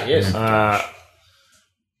 Yeah, he is.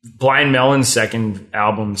 Blind Melon's second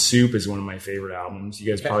album, Soup, is one of my favorite albums.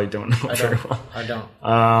 You guys probably don't know it very well. I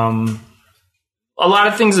don't. A lot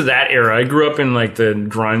of things of that era. I grew up in like the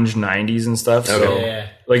grunge 90s and stuff. So Yeah.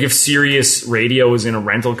 like if Sirius Radio was in a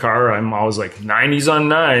rental car, I'm always like 90s on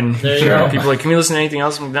 9. There you go. People are like, can we listen to anything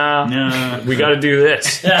else? I'm like, nah, we got to do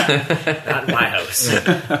this. Not in my house.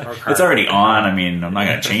 It's already on. I mean, I'm not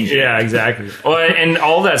going to change it. Yeah, exactly. Well, and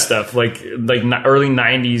all that stuff, like early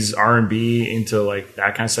 90s R&B into like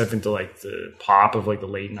that kind of stuff, into like the pop of like the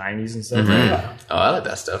late 90s and stuff. Oh, I like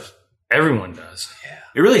that stuff. Everyone does.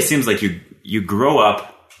 It really seems like you grow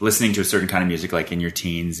up listening to a certain kind of music, like in your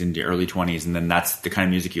teens, in your early 20s, and then that's the kind of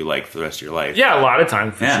music you like for the rest of your life. Yeah, a lot of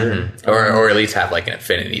time for sure. Or at least have like an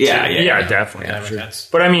affinity. Yeah, to. Yeah, definitely. That for makes sure. sense.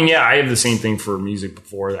 But I mean, yeah, I have the same thing for music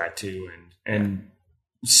before that too, and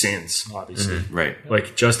since obviously, Right.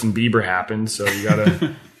 like Justin Bieber happened, so you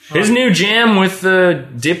gotta. His new jam with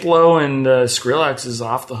Diplo and Skrillex is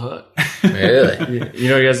off the hook. Really? You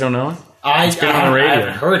know, you guys don't know it? I've been on the radio. I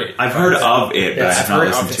haven't heard it. I've heard of it, but I have not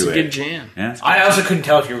listened It's to a it. good jam. Yeah. I also couldn't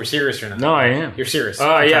tell if you were serious or not. No, I am. You're serious. Yeah,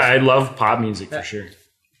 I love pop music for sure.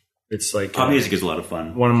 It's like Pop music is a lot of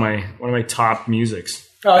fun. one of my top musics.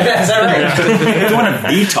 Oh, yeah, is that right? It's one of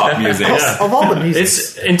the top music. Of all the music.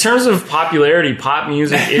 It's in terms of popularity, pop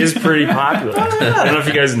music is pretty popular. I don't know if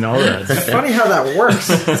you guys know that. It's funny how that works.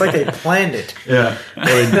 It's like they planned it. Yeah,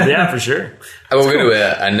 yeah, for sure. We'll go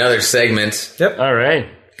to another segment All right,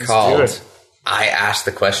 let's called do it. I Ask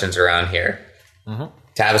the Questions Around Here.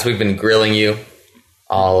 Tavis, we've been grilling you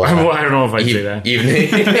all Well, I don't know if I'd say that. evening.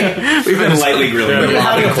 We've been lightly grilling you.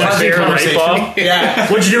 having a pleasant Right, Bob? Yeah.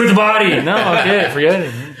 What'd you do with the body? No, okay, forget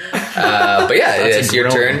it. But yeah, That's it's a your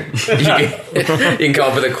grill. turn. You can come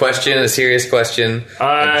up with a question, a serious question,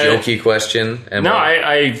 a jokey question. And No, we'll-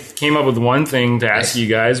 I came up with one thing to ask you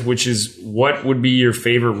guys, which is what would be your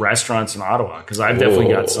favorite restaurants in Ottawa? Because I've definitely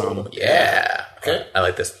got some. Yeah. Okay. I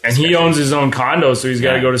like this. And he owns his own condo, so he's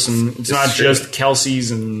got to go to some. It's not true. just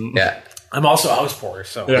Kelsey's and. Yeah. I'm also a house poor,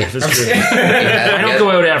 so Yeah, that's true. I I don't go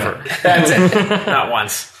out ever. not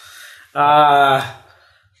once. I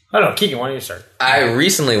don't know. Keegan, why don't you start? I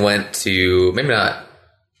recently went to, maybe not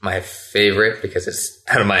my favorite because it's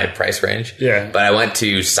out of my price range. Yeah. But I went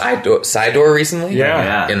to Side Door recently.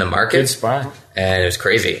 Yeah. In the market. Good spot. And it was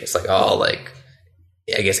crazy. It's like all like,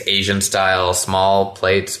 I guess Asian style, small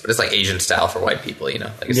plates, but it's like Asian style for white people, you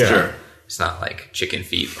know? Like it's Yeah. not, it's not like chicken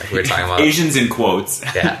feet like we were talking about. Asians in quotes.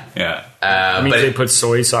 Yeah. Yeah. I mean, but they put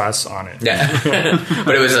soy sauce on it. yeah.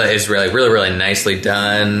 But it's really, really, really nicely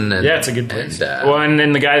done. And, Yeah, it's a good place. And, Well, and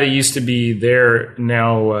then the guy that used to be there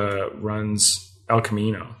now runs El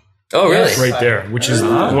Camino. oh, really? Yes. Right there, which is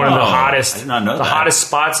one of the hottest, I did not know the that. hottest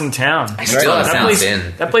spots in town. I still have that not place,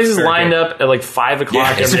 been. that place is lined up at like 5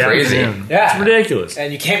 o'clock Yeah, it's every crazy. afternoon. Yeah. It's ridiculous.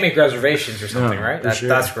 And you can't make reservations or something, No, right? for sure.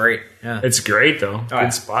 That's great. Yeah. It's great though. yeah.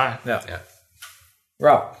 Good spot. Yeah.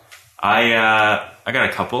 Rob. I got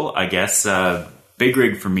a couple, I guess. Big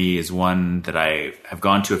Rig for me is one that I have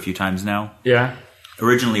gone to a few times now. Yeah,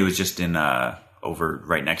 Originally, it was just in over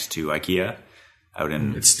right next to IKEA, out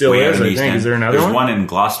in It still way out is, in I East think. End. Is there another There's one? in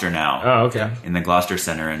Gloucester now. Oh, okay. In the Gloucester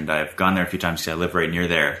Center, and I've gone there a few times because I live right near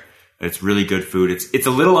there. It's really good food. It's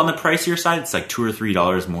a little on the pricier side. It's like $2 or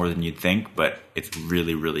 $3 more than you'd think, but it's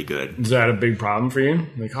really, really good. Is that a big problem for you?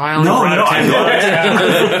 Like, oh, I only No, brought no,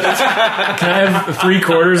 $10. Can I have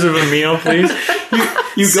 3/4 of a meal, please?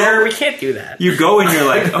 You Sir, we can't do that. You go and you're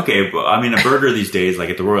like, okay, well, I mean, a burger these days, like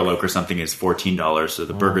at the Royal Oak or something, is $14. So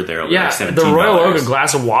the burger there will be Yeah, like $17. the Royal Oak, a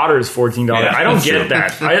glass of water is $14. Yeah, I don't that's get true.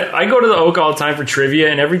 that. I go to the Oak all the time for trivia,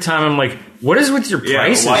 and every time I'm like, what is with your Yeah,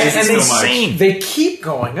 prices? why is it It's so much? insane. They keep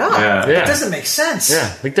going up. Yeah. Yeah. It doesn't make sense.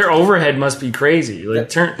 Yeah, like their overhead must be crazy.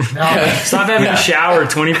 Like, stop having a shower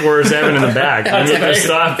 24/7 in the back. You need to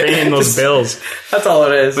stop paying those bills. That's all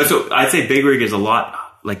it is. But so I'd say Big Rig is a lot,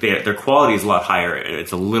 like their quality is a lot higher.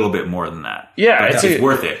 It's a little bit more than that. Yeah, But it's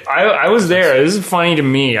worth it. I was there. This is funny to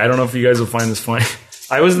me. I don't know if you guys will find this funny.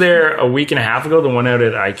 I was there a week and a half ago, the one out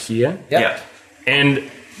at IKEA. Yeah. And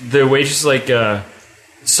the waitress is like,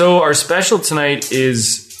 so our special tonight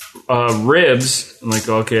is ribs. I'm like,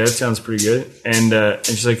 okay, that sounds pretty good. And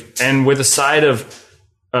she's like, and with a side of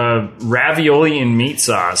ravioli and meat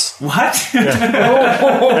sauce. What? And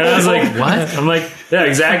I was like, what? I'm like, yeah,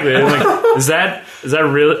 exactly. I'm like, is that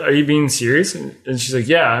real? Are you being serious? And she's like,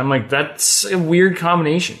 yeah. I'm like, that's a weird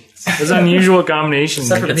combination. It's an unusual combination.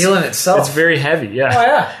 Separate Like, meal in itself. It's very heavy, yeah. Oh,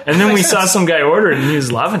 yeah. And then That we makes saw sense. some guy order it and he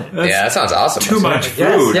was loving it. Yeah, that sounds awesome. Too much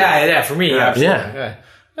Yes. food. Yeah, for me, absolutely. Yeah.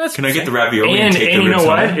 Can I get the ravioli and take the you know ribs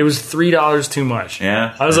what? home? It was $3 too much.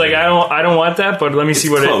 Yeah. I was like, I don't want that, but let me see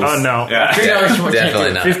what close. it. Oh no, Yeah. $3 too much.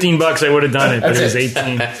 Definitely not. $15 I would have done it, but it was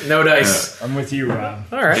 18. No dice. I'm with you, Rob.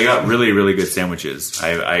 All right. They got really, really good sandwiches.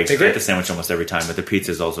 I good? get the sandwich almost every time, but the pizza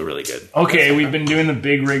is also really good. Okay, we've been doing the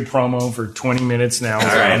Big Rig promo for 20 minutes now. All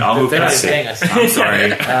right, I'll move They're not past paying it. us. I'm sorry.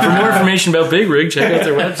 For more information about Big Rig, check out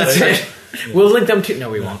their website. We'll link them to. No,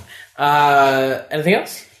 we won't. Anything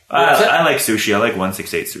else? I like sushi. I like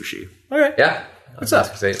 168 sushi. Okay. Yeah. What's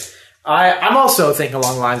up? Say- I'm also thinking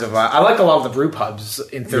along the lines of I like a lot of the brew pubs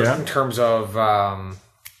in Yeah. terms of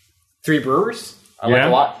Three Brewers. I like Yeah.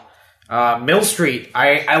 a lot. Mill Street,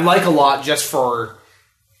 I like a lot just for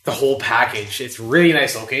the whole package. It's really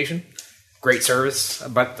nice location, great service,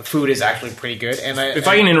 but the food is actually pretty good. And If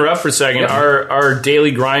I can interrupt for a second, our daily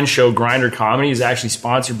grind show, Grinder Comedy, is actually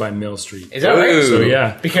sponsored by Mill Street. is that right? Ooh. So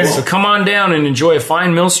yeah, Because- so come on down and enjoy a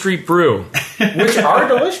fine Mill Street brew. Which are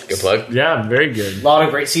delicious. Good plug. Yeah, very good. A lot of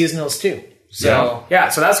great seasonals too. So yeah,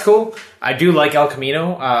 so that's cool. I do like El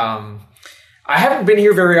Camino. I haven't been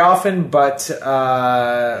here very often, but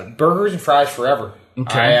burgers and fries forever.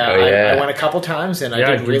 Okay. I went a couple times and I Yeah,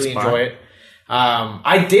 did good really spot. enjoy it.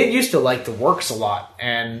 I did used to like the Works a lot,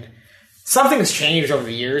 and something has changed over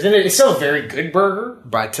the years, and it's still a very good burger,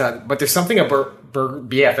 but there's something about Burger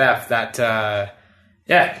BFF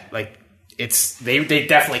that like it's they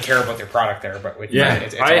definitely care about their product there. But with Yeah,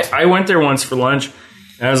 it's awesome. I went there once for lunch,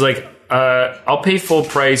 and I was like, I'll pay full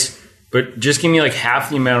price, but just give me like half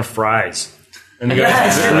the amount of fries. And the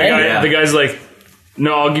guy's like,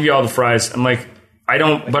 no, I'll give you all the fries. I'm like, I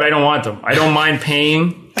don't want them. I don't mind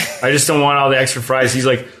paying. I just don't want all the extra fries. He's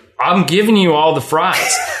like, I'm giving you all the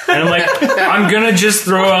fries. And I'm like, I'm going to just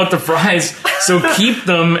throw out the fries. So keep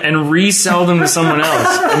them and resell them to someone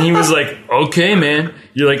else. And he was like, okay, man.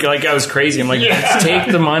 You're like I was crazy. I'm like,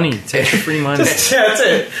 take the money. Take the free money. Yeah, that's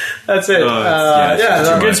it. it's too Good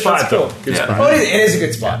much. spot, That's cool. though. Good Yeah. spot. Oh, it is a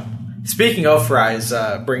good spot. Speaking of fries,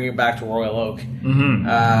 bringing it back to Royal Oak.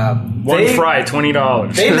 One fry,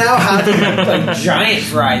 $20. They now have like giant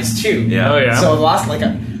fries too. Yeah. Oh, yeah. So last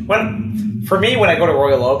for me, when I go to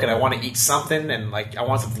Royal Oak and I want to eat something and like I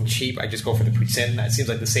want something cheap, I just go for the poutine. That seems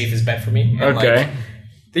like the safest bet for me. And, Okay. like,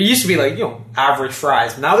 there used to be like average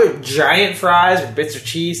fries. Now they're giant fries with bits of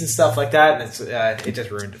cheese and stuff like that, and it just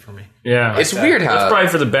ruined it for me. Yeah. It's weird how That's probably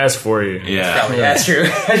for the best for you. Yeah. Probably, that's true.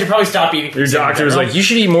 I should probably stop eating. Your poutine doctor in was general. like, you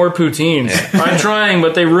should eat more poutines. I'm trying,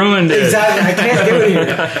 but they ruined it. Exactly. I can't do it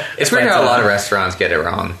here. it's weird how a lot of restaurants get it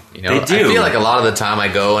wrong. You know, They do. I feel like a lot of the time I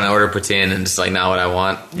go and I order poutine and it's like not what I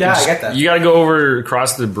want. Yeah, I get that. You got to go over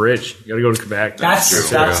across the bridge. You got to go to Quebec. That's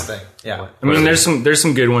true. the thing. Yeah. I mean, there's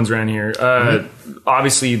some good ones around here.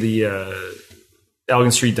 Obviously, the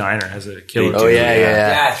Elgin Street Diner has a killer. Oh yeah. Yeah,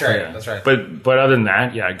 that's right. Yeah. That's right. But other than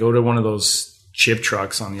that, yeah, go to one of those chip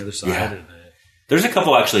trucks on the other side. Yeah. There's a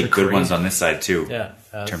couple actually good crazy. ones on this side too. yeah,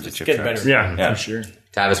 in terms of it's chip getting trucks. better. Yeah, Yeah. for sure.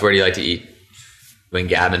 Tavis, where do you like to eat? Been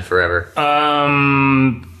gabbing forever.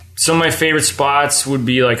 Some of my favorite spots would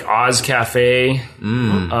be like Oz Cafe.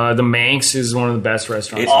 The Manx is one of the best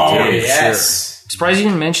restaurants. Oh Yeah, yes. I'm surprised you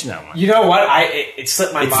didn't mention that one. You know what? It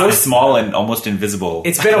slipped my It's mind. so small and almost invisible.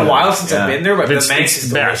 It's been a while since Yeah. I've been there, but the It's Manx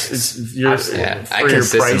is best. delicious. It's your, Yeah, I for your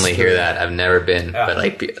consistently price hear for- that. I've never been, but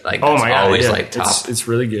like Oh it's my god! always yeah. like top. It's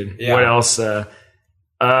really good. Yeah. What else? Out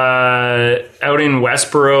in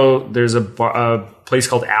Westboro, there's a place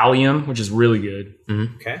called Allium, which is really good.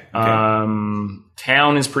 Okay.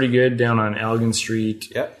 Town is pretty good down on Elgin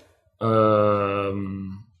Street. Yep.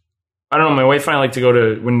 I don't know. My wife and I like to go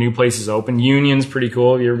to when new places open. Union's pretty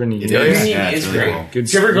cool. Have you ever been to Union? Yeah. Union it's is really great. cool. Good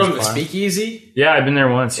Did you ever go to the spot. Speakeasy? Yeah, I've been there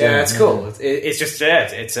once. Yeah, it's cool. It's just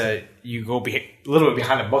it's a you go a little bit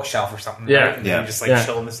behind a bookshelf or something. Yeah. right? And Yeah. you just like Yeah.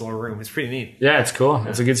 chill in this little room. It's pretty neat. Yeah, it's cool.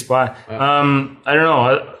 It's a good spot. I don't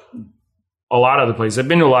know. A lot of other places. I've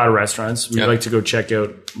been to a lot of restaurants. We Yep. like to go check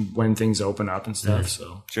out when things open up and stuff.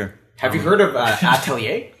 So Sure. Have you heard of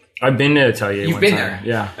Atelier? I've been to Atelier. You've one been time.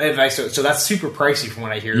 there, Yeah. So that's super pricey from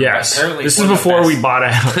what I hear. Yes. But apparently This it's is one of the before best. we bought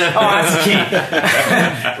out. Oh,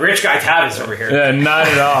 that's the key. Rich guy Tavis over here. Yeah, not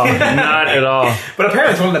at all. Not at all. But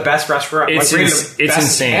apparently it's one of the best restaurants. It's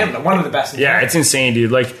insane. One of the best in Yeah, Canada. it's insane,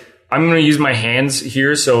 dude. Like, I'm going to use my hands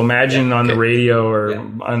here. So imagine on the radio or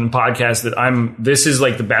on the podcast that this is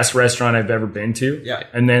like the best restaurant I've ever been to. Yeah.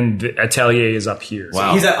 And then the Atelier is up here.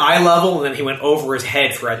 Wow. He's at eye level, and then he went over his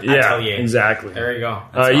head for Atelier. Yeah, exactly. There you go.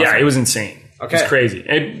 Yeah, it was insane. Okay. It's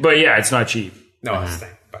crazy. But yeah, it's not cheap. No, that's the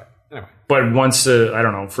thing. But anyway. But once, I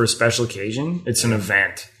don't know, for a special occasion, it's an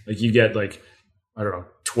event. Like you get like, I don't know,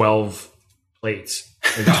 12 plates.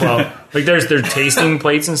 Like 12. Like they're tasting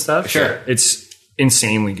plates and stuff. Sure. It's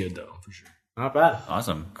insanely good though, for sure. Not bad.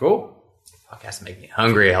 Awesome. Cool. Podcasts make me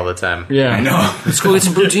hungry all the time. Yeah, I know. Let's go get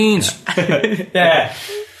some proteins. Yeah.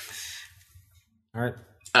 All right.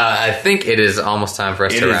 I think it is almost time for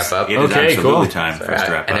us to wrap up. It is Okay, absolutely cool. time for us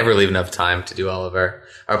to wrap I up. never leave enough time to do all of our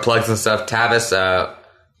plugs and stuff. Tavis,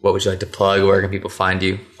 what would you like to plug? Where can people find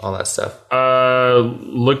you? All that stuff.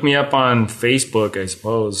 Look me up on Facebook, I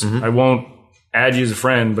suppose. I won't add you as a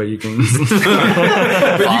friend, but you can find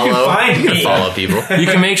me. Follow people. you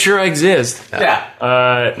can make sure I exist.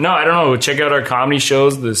 Yeah. No, I don't know. Check out our comedy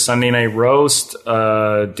shows: the Sunday Night Roast,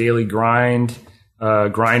 Daily Grind,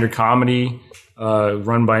 Grinder Comedy,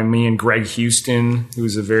 run by me and Greg Houston,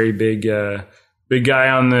 who's a very big guy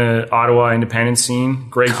on the Ottawa independent scene.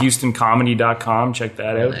 GregHoustonComedy.com. Check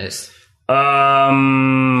that out. Nice. Do you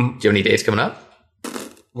have any dates coming up?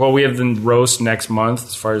 Well, we have the roast next month,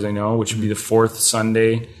 as far as I know, which would be the 4th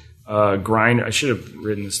Sunday. Grinder. I should have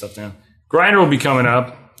written this stuff down. Grinder will be coming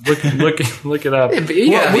up. Look it up.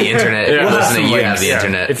 You have the internet. If you're listening, you have the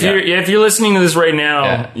internet. If you're listening to this right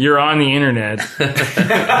now, you're on the internet. There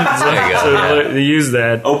you go. So use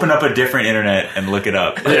that. Open up a different internet and look it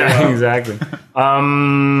up. Yeah, exactly.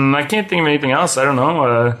 I can't think of anything else. I don't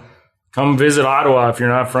know. Come visit Ottawa if you're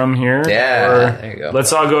not from here. Yeah, there you go.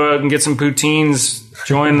 Let's all go out and get some poutines.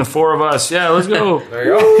 Join the 4 of us. Yeah, let's go. There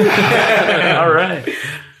you go. All right.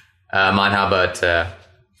 Mon, how about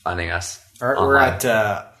finding us? All right, we're at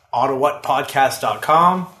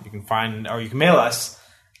ottawhatpodcast.com. You can find, or you can email us.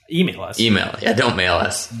 Email. Yeah, don't mail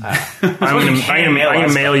us. I'm gonna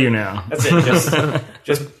mail you now. That's it.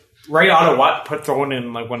 Just write Ottawhat, throw it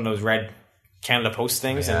in like one of those red Canada Post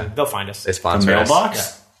things, and they'll find us. They sponsor us.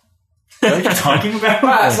 Mailbox? What are you talking about?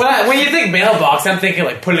 Well, when you think mailbox, I'm thinking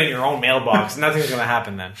like put it in your own mailbox. Nothing's going to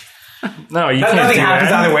happen then. No, you can't Nothing do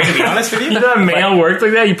happens that. either way, to be honest with you. You know how mail worked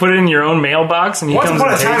like that? You put it in your own mailbox and he Once comes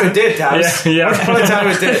upon a and time takes it did, Tavis. Yeah. Once upon a time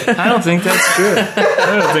it did. I don't think that's good.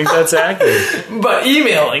 I don't think that's accurate. But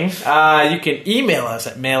emailing, you can email us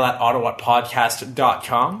at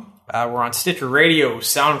mail@ottawhatpodcast.com. We're on Stitcher Radio,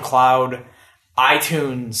 SoundCloud,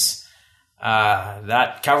 iTunes.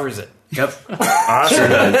 That covers it. Yep.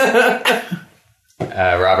 Awesome.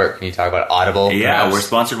 Robert, can you talk about Audible? Yeah, perhaps? we're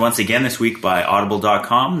sponsored once again this week by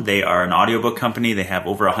Audible.com. They are an audiobook company. They have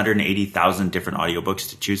over 180,000 different audiobooks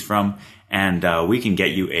to choose from. And we can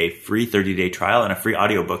get you a free 30-day trial and a free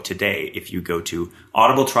audiobook today if you go to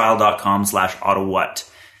audibletrial.com/Ottawhat.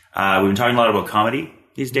 We've been talking a lot about comedy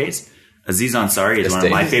these days. Aziz Ansari is one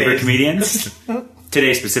of my favorite comedians.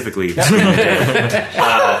 Today specifically.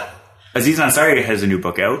 Aziz Ansari has a new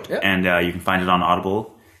book out, and you can find it on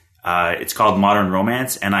Audible. It's called Modern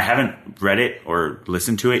Romance, and I haven't read it or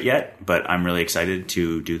listened to it yet, but I'm really excited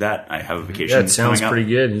to do that. I have a vacation Yeah, it sounds coming up. pretty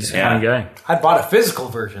good. He's a funny guy. I bought a physical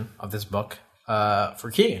version of this book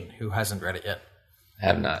for Keegan, who hasn't read it yet. I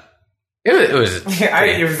have not. It was It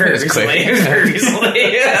was very recently. It was very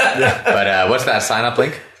recently. But what's that sign-up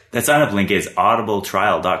link? That sign-up link is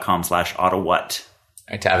audibletrial.com/Ottawhat.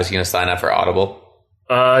 All right, Tavis, you going to sign up for Audible?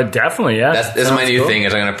 Definitely, yeah. This is my new thing.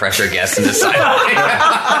 Is I'm going to pressure guests into signing up.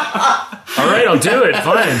 All right, I'll do it.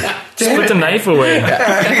 Fine. Just put the knife away.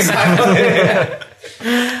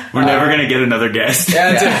 We're never going to get another guest.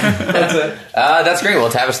 That's it. That's great.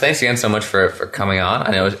 Well, Tavis, thanks again so much for coming on.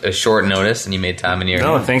 I know it was short notice, and you made time in your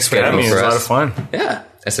No, thanks for having me. It was a lot of fun. Yeah.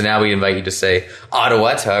 And so now we invite you to say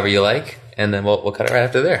Ottawhat, however you like, and then we'll cut it right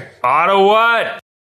after there. Ottawhat!